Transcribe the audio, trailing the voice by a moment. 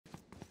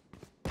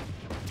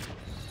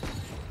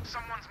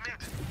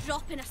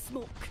Drop in a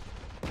smoke.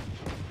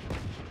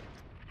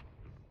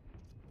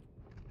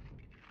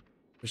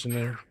 Pushing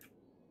there.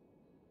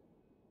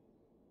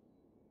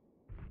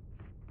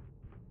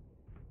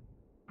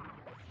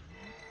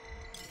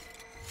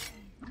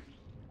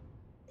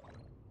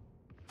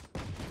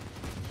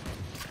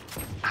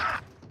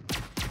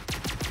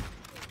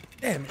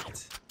 Damn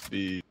it.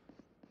 B.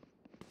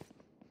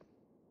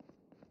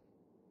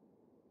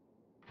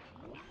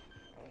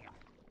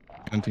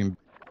 Hunting.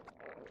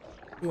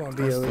 You want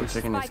to be at Still least.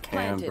 taking his Spike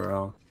cam, planted.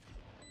 bro.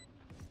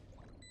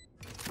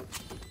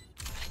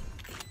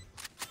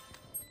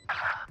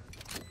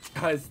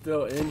 Guy's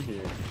still in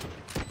here.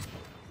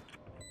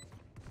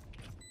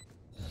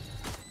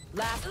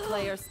 Last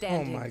player Oh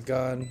standing. my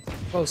god.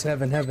 Close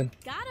heaven. Got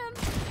him.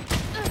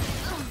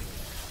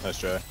 Nice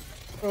try.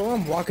 Bro,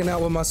 I'm walking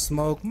out with my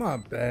smoke. My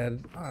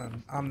bad.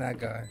 I'm that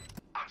guy.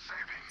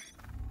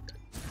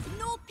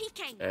 No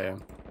peeking.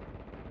 Damn.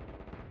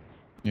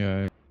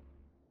 Yeah.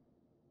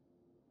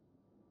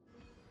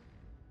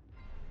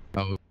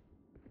 Oh,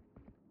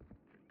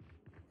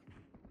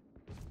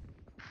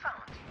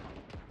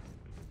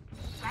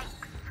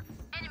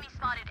 Enemy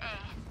spotted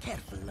A.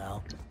 Careful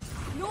now.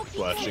 No peeking.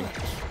 Flashing.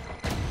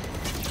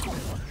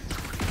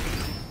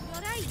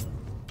 Alright.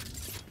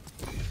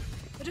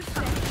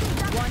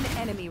 One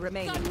enemy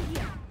remaining. Gun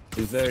here.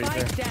 He's there, he's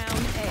Spike there. down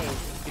A.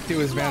 He threw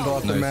his vandal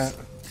off the Nice. mat.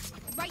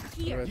 Right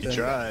here. Right You there.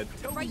 tried.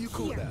 Right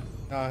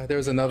here. There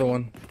was another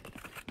one.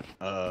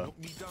 Knock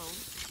me down.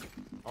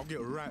 I'll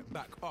get right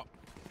back up.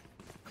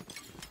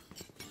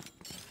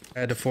 I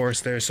had to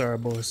force there. Sorry,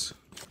 boys.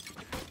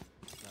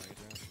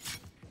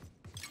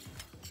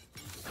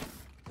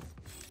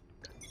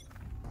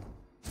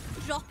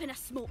 Drop in a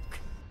smoke.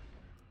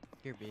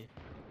 Here, B.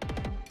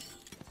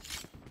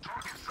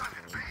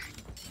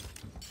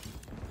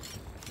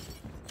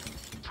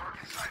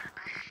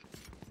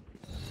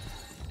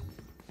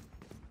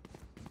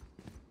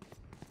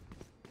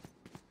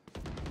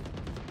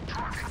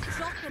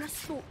 Drop in a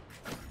smoke.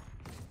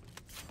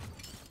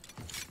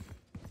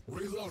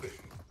 Reloading.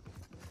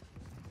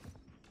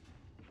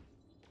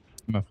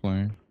 my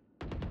flame.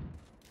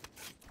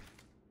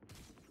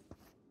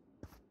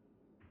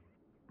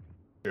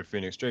 Here,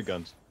 Phoenix, straight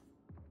guns.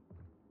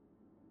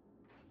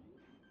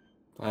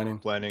 Planning.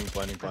 Planning.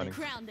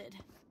 Grounded.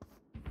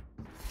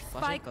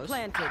 Spike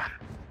planted.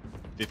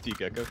 50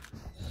 gecko.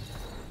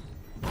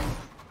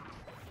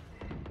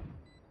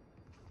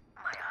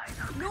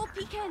 No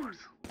peeking.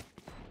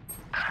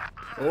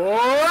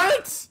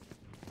 What?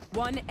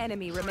 One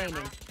enemy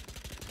remaining.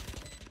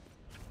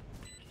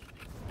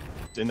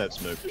 It's in that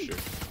smoke for sure.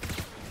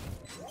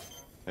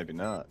 Maybe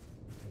not.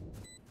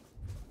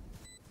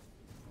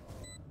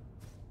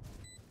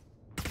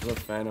 The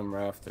phantom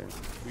rafter.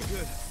 We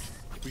good.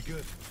 We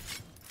good.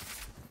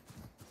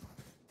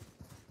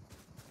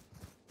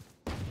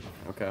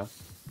 Okay.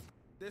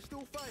 They're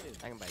still fighting.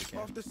 I can buy you care.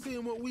 After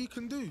seeing what we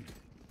can do.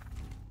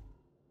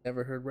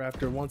 Never heard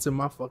Raptor once in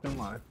my fucking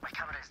life.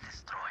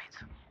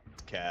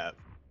 It's cap.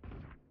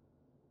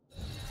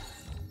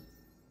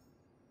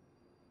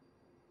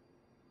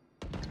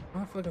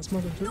 I'm fucking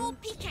smoking too. No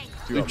peeking.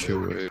 Two Chill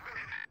on it.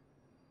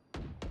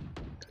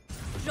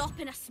 Drop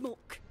in a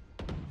smoke.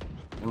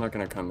 I'm not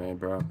gonna come in,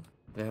 bro.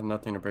 They have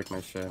nothing to break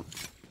my shit.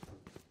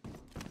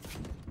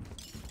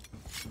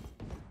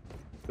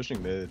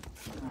 Pushing mid.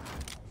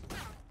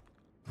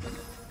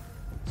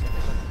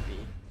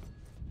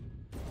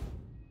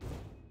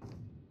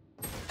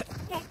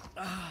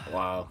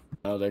 Wow.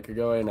 Oh, they could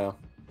go away now.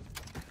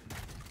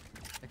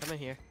 They're coming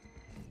here.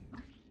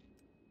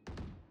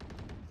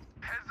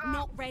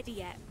 Not ready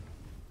yet.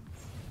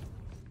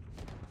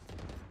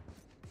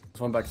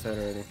 There's one backside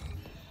already.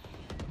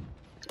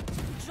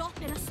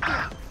 Drop in a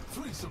smoke.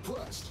 Three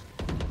suppressed.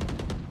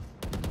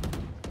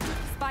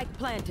 Spike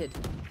planted.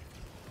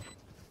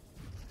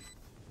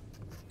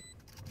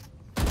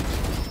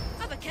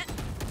 Have a kit.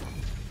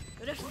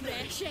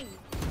 Refreshing.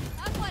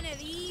 Have one of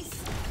these.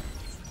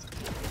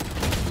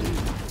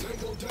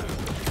 Tango down.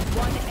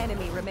 One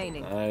enemy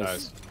remaining. Nice.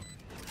 Nice.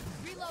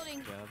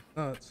 Reloading.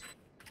 Oh, it's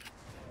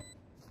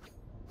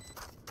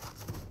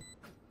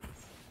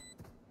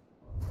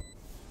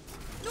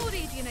No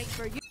radionite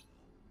for you.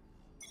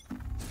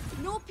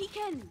 No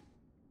peeking.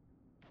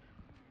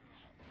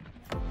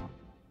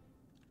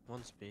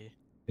 One's B.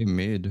 They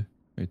mid,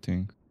 I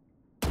think.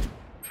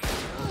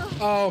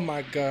 oh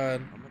my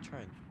god. I'm gonna try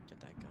and get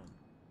that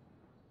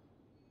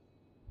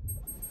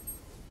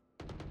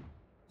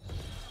gun.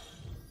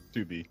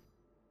 2B.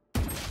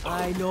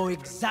 I know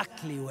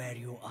exactly where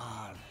you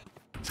are.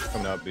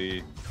 Coming out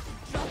B.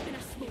 Drop in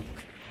a smoke.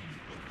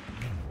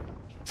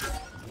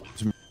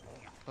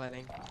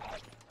 Planning.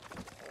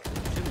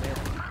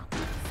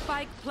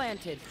 Spike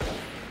planted.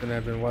 And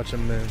I've been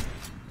watching men.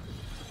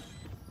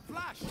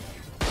 Flash.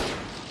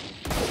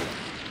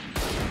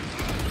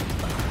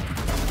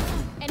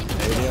 Enemy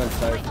 80 on My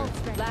Cypher. ult's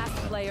ready. Last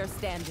player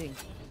standing.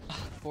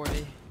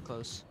 40.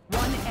 Close.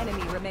 One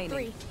enemy remaining.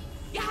 3.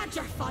 You had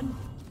your fun.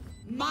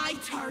 My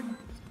turn.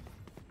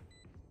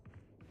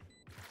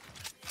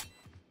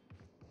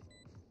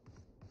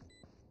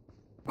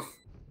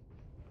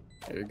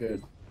 You're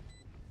good.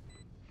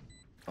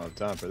 Oh,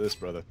 time for this,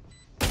 brother.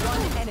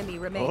 One enemy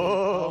remaining.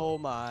 Oh, Oh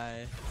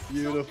my.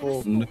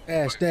 beautiful.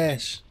 Dash,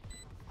 dash.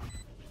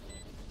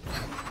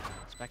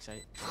 It's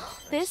backside.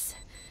 This.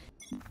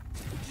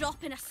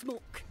 Drop in a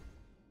smoke.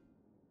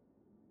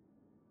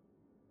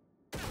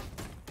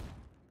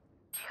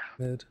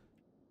 Mid.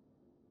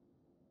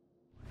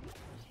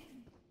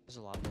 There's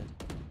a lot mid.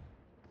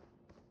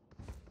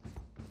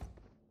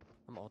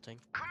 I'm ulting.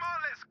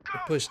 They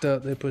pushed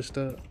up, they pushed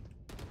up.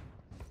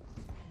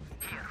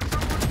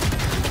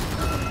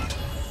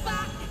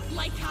 Back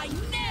like I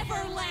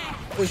never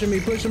left. Pushing me,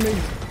 pushing me.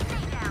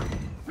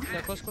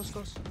 Yeah, close, close,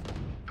 close.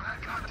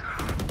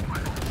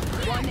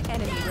 One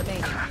enemy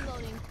remaining.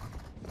 Reloading.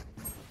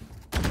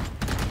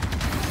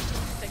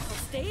 Think I'll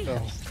stay.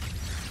 Oh,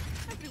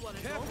 Everyone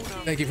is on.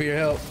 thank you for your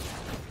help.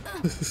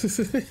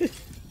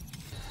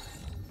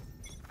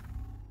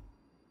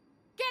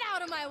 Get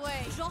out of my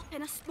way. Drop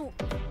in a smoke.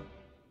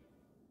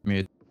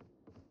 Mid.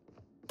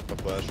 A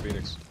flash,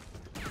 Phoenix.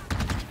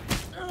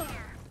 Oh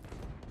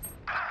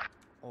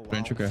wow.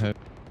 Don't you go ahead.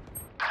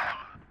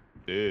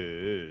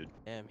 Dude.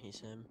 Damn, he's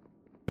him.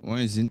 One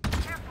is in. I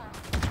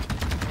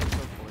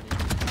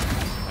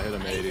hit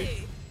him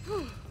 80.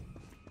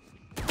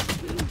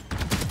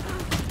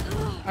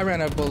 I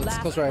ran out of bullets.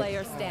 Last Close right.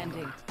 player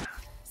standing.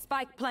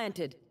 Spike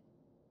planted.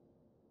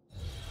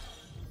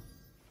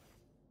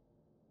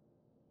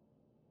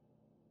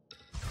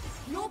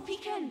 No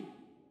peeking.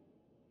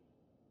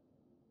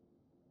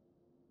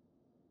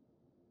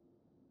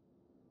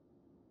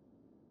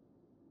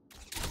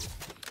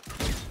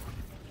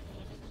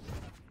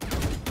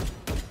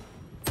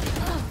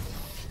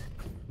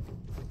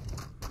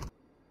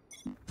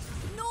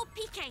 No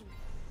peeking.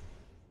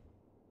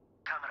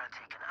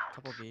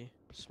 Couple B.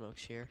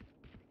 Smokes here.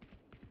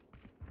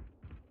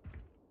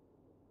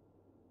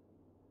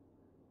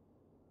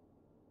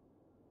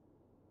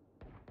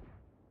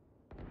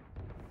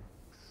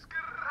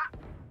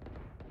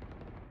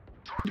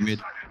 Mid.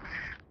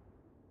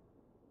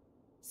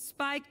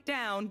 Spike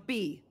down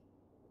B.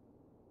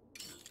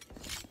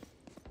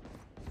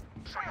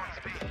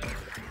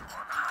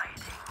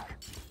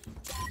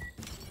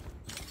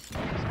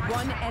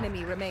 One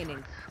enemy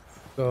remaining.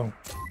 Go.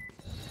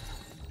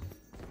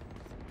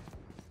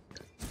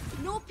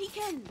 No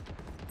peeking.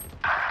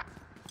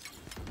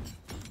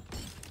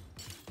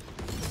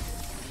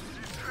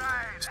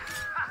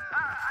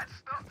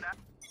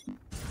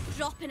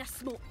 Drop in a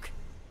smoke.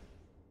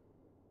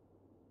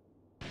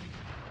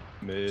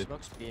 Mid.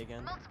 Smokes B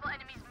again.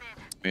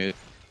 Mid.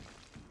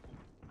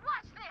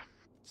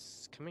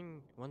 It's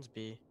coming. One's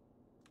B.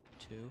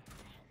 Two.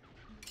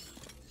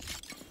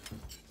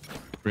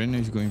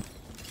 Brennan is going.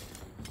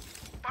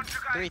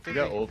 Three, We three.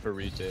 got ult for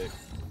retake.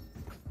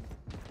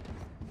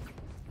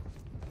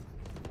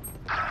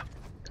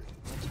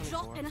 124.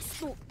 Drop in a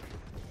smoke.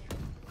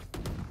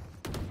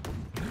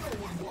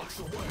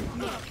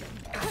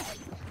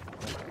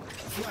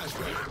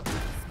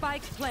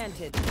 Spike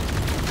planted.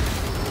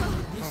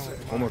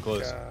 One more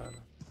close. God.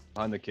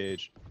 Behind the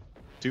cage.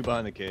 Two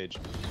behind the cage.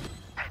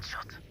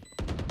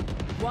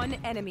 One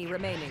enemy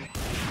remaining.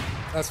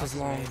 That's what's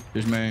long.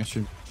 Here's man.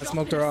 Shoot. I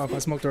smoked her off. I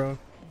smoked her off.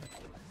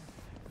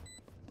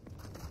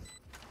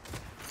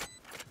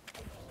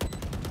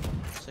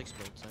 Six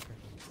gold sucker.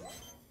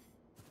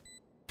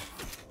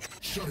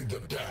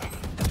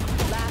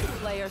 Last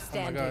player Oh my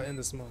standing. god, in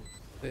the smoke.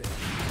 Lit.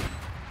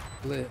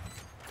 Lit.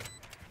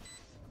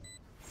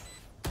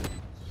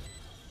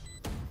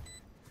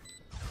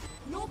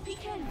 No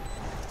peeking.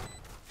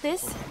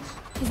 This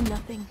is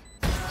nothing.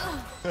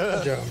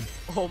 Good job.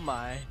 Oh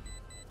my.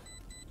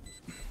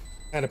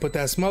 Had to put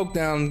that smoke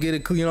down and get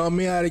it, you know what I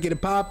mean? I had to get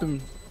it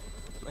popping.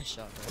 Nice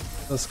shot, man.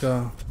 Let's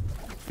go.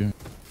 Yeah.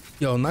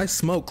 Yo, nice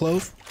smoke,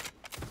 Clove.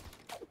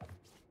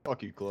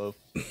 Fuck you, Clove.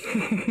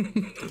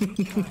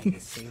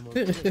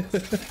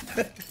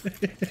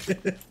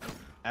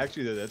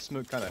 Actually, that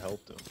smoke kind of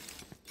helped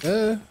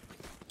him.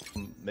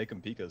 Make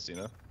him peek us, you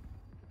know?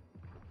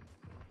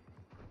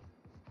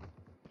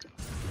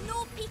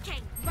 No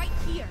peeking. Right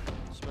here.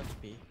 Smokes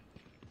B.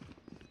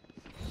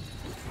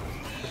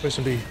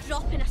 Pushing B.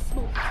 Drop in a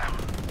smoke.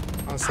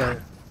 On site.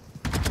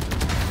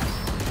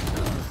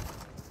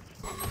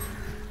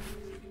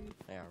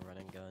 They are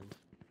running gun.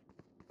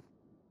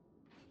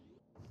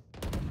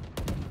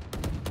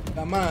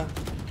 Got mine.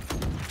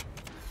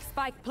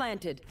 Spike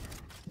planted.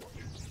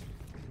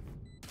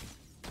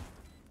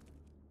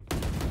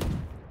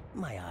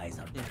 My eyes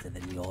are better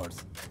than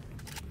yours.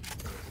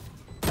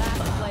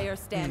 Last player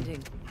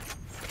standing.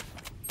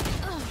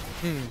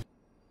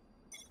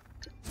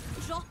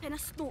 Drop in a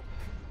smoke.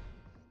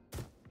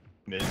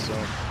 Mid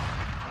zone.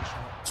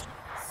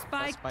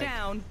 Spike Spike.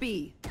 down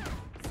B.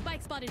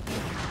 Spike spotted B.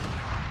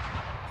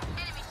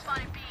 Enemy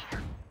spotted B.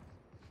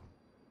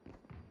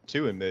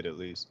 Two in mid at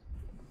least.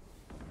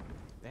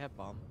 They have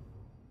bomb.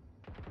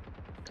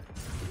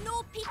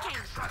 No peeking.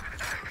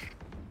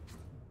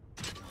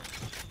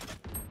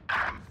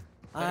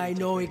 I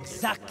know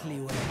exactly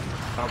where.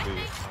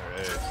 Probably.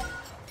 Alright.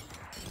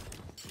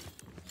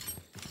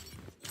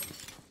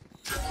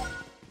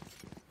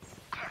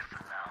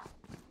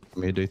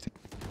 Mid, I think.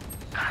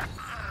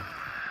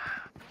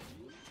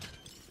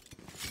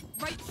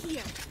 Right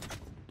here.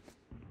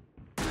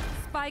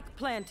 Spike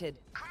planted.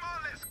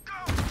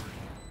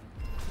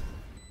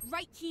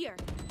 Right here.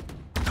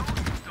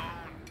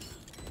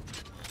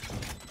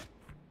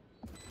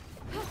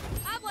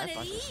 I want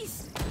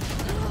these.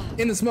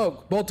 In the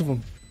smoke, both of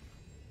them.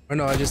 Or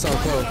no, I just saw One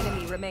Clove.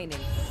 enemy remaining.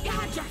 You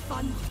had your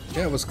fun.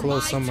 Yeah, it was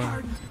close My somewhere.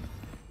 turn.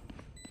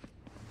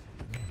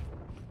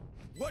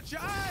 Watch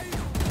your eyes!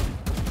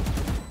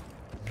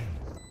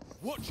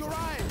 Watch your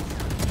eyes!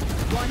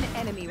 One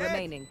enemy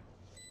remaining.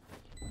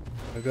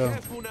 There we go.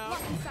 Careful now.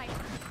 Block in sight.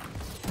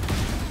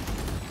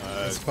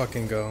 Let's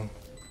fucking go.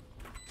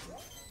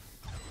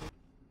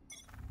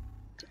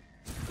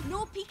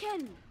 No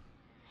peeking.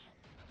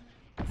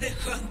 The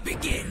hunt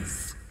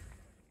begins.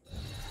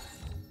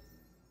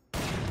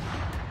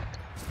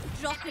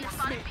 Drop in a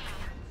smoke.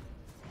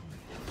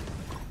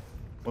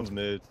 One's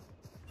mid.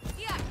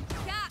 Here,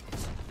 catch.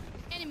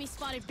 Enemy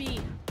spotted B.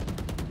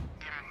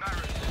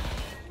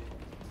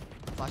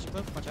 Flash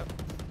above, watch out.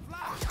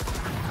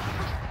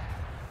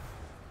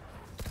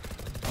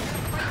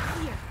 Right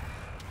here.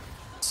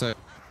 So,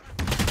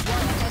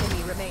 One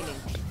enemy remaining.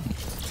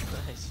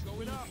 Nice.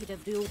 We could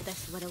have ruled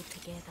this world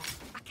together.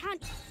 I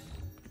can't.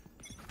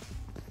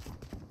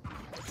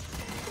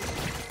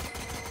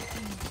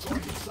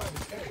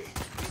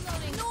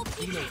 Reloading. No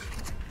peeking.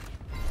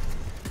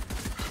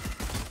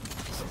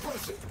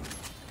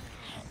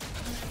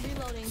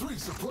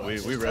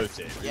 Reloading. We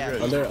rotate. Yeah.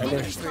 rotate. Other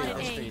There's three,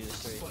 there's three,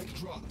 there's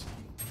three.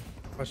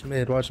 Watch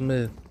mid, watch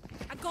mid.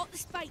 I got the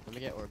spike. Let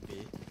me get orb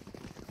B.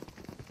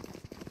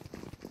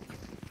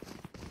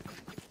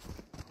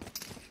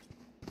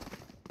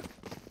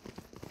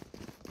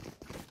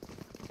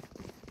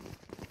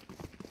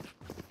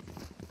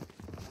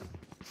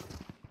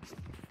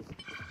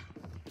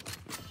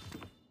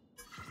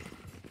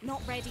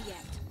 Not ready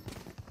yet.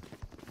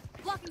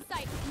 Blocking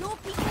sight. No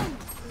peeking.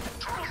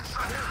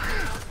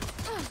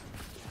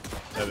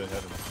 Heaven.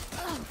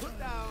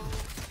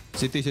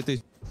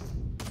 city.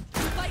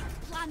 Spike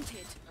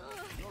planted.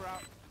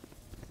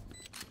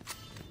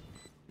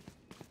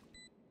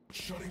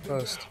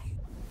 First.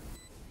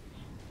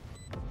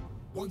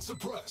 One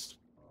suppressed.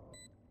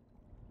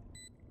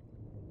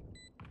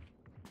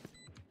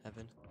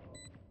 Heaven.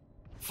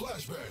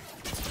 Flashbang.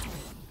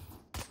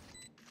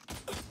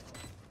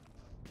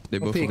 They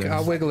I'll both peek. there.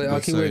 I'll wiggle it. I'll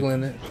Both keep side.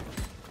 wiggling it.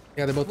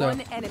 Yeah, they're both out.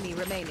 One enemy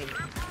remaining.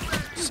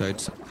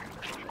 Sides.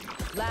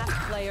 Last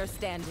player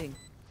standing.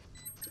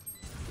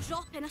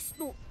 Drop in a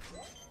smoke.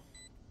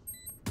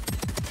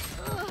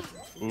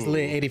 It's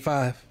lit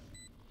 85.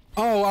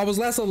 Oh, I was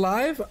last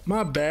alive?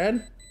 My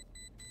bad.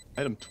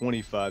 I had him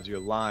 25s. You're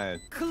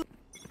lying.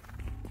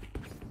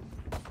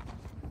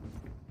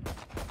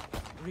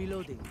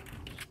 Reloading.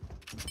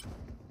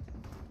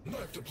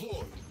 Knife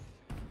deployed.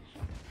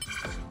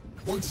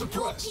 One No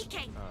suppressed.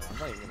 peeking. I'm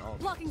not even all.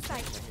 Blocking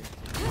sight.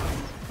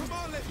 Come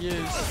on, let's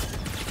Yes.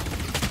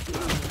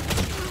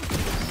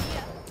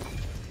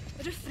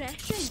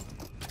 Refreshing.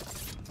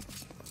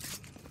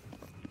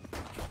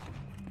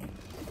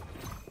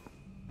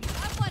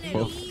 I want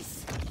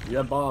these.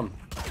 Yeah, bomb.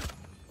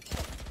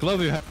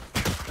 Clove, you have.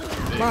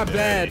 My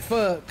bad.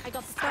 Fuck. I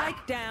got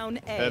Spike down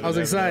A. Heaven. I was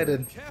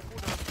excited.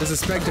 There's a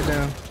Spectre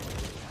down.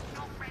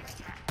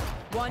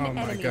 One Oh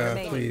my enemy god,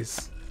 remaining.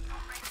 please.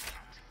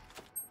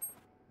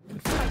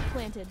 spike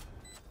planted.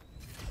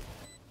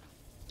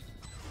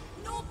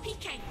 No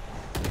peeking.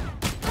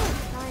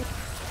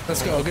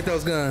 Let's go. Get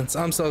those guns.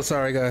 I'm so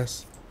sorry,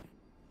 guys.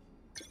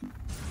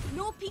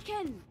 No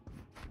peeking.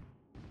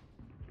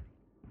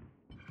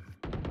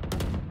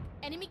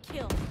 Enemy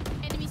kill.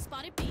 Enemy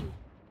spotted B.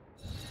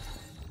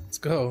 Let's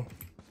go.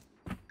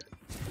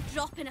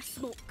 Drop in a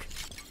smoke.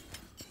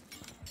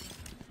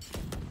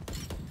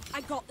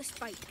 I got the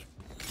spike.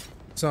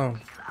 So,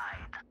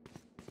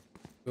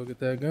 go get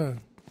that gun.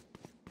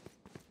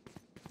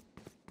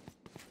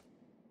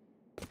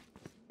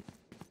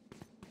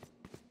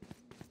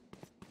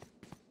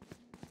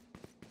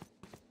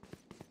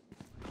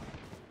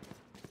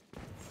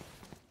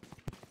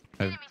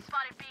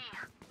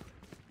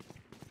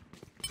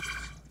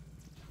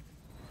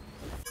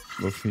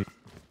 Both here.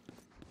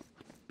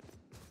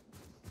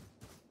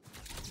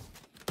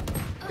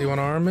 You want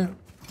to arm it?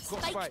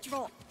 Spike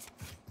dropped.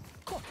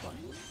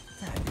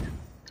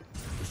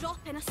 Drop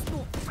in a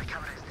smoke.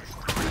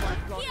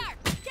 Here,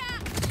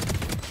 cat.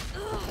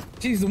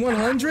 Jeez, the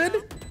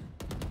 100?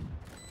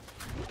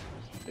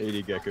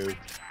 80 Gecko.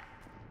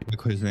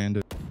 Look who's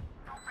landed.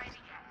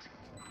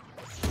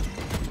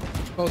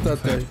 Both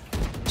up there.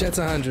 Jet's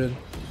 100.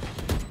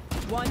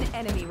 One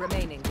enemy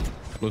remaining.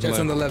 Close Jet's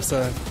on the left.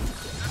 left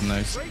side.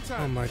 Nice.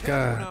 Oh my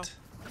god.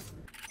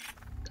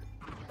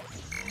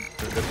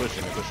 They're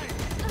pushing.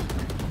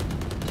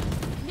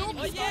 No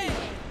Oh yeah!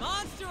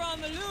 Monster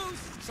on the loose!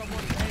 Someone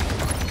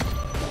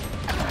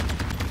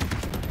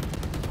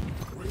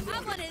I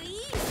want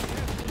these.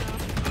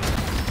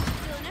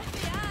 Still an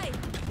FBI.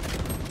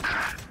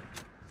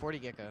 40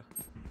 Gecko.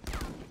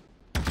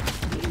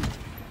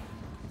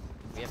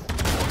 We have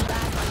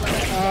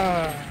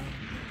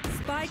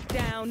Spike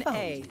down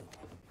A.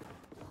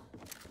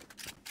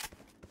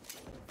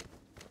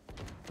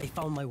 I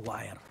found my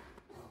wire.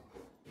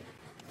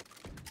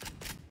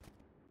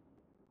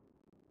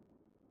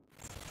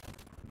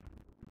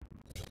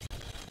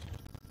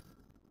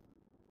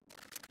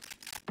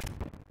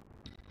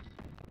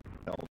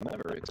 I'll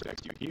never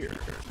expect you here.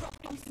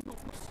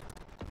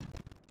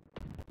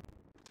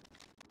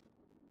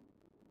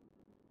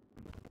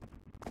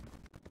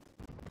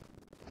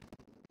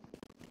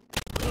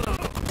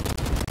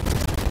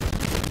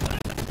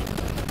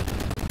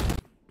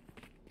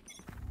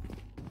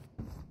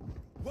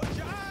 Watch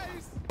your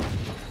eyes!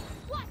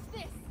 What's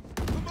this?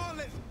 Come on,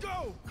 let's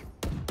go!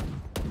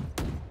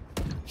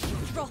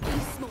 Dropping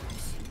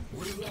smokes.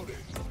 Reloading.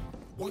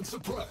 One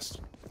suppressed.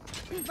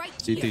 Right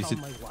CT, here.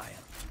 Found my wire.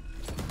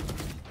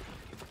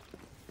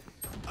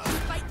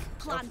 Spike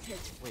planted.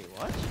 Wait,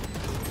 what?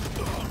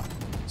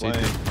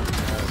 Playing.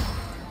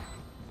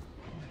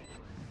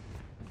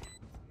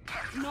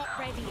 Not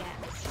ready yet.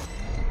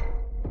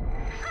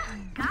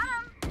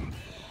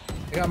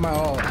 I got my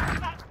ult.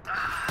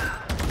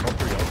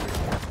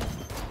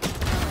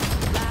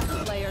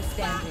 Last player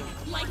standing.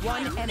 Like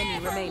One I've enemy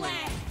never remaining.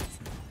 left.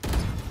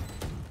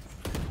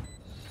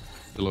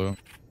 Below.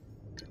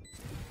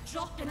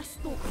 Dropping a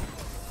smoke.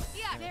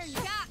 Yeah, there you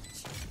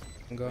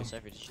catch. Go. Wait,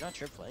 Cypher, did you not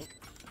trip flank?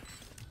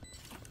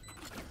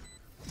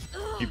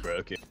 He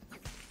broke it.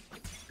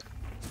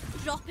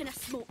 Dropping a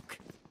smoke.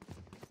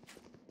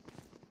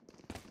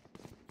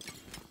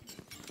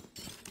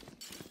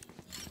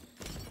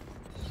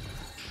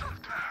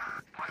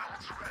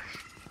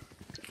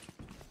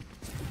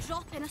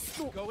 Dropping a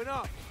smoke. Going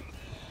up.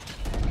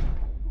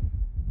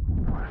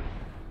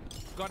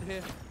 Gun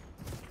here.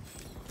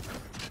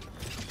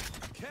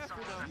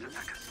 Careful now.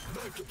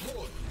 Knife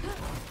deployed.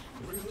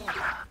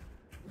 Reloading.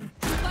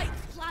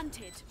 Spike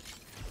planted.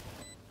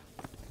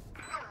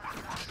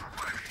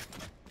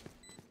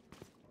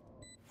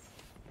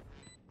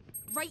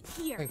 Right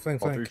here.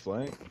 Flank, All three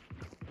flank.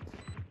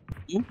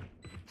 flank.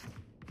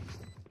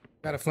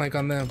 Got a flank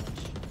on them.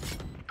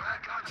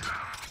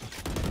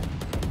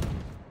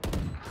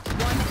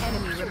 One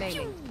enemy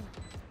remaining.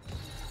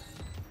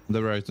 On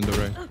the right, on the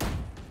right.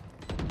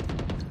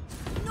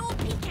 No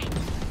peeking.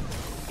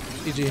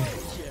 GG.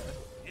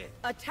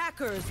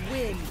 Attackers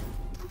win.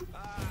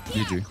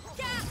 GG.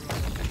 Gap.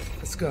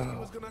 Let's go.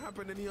 What's gonna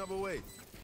happen any other way?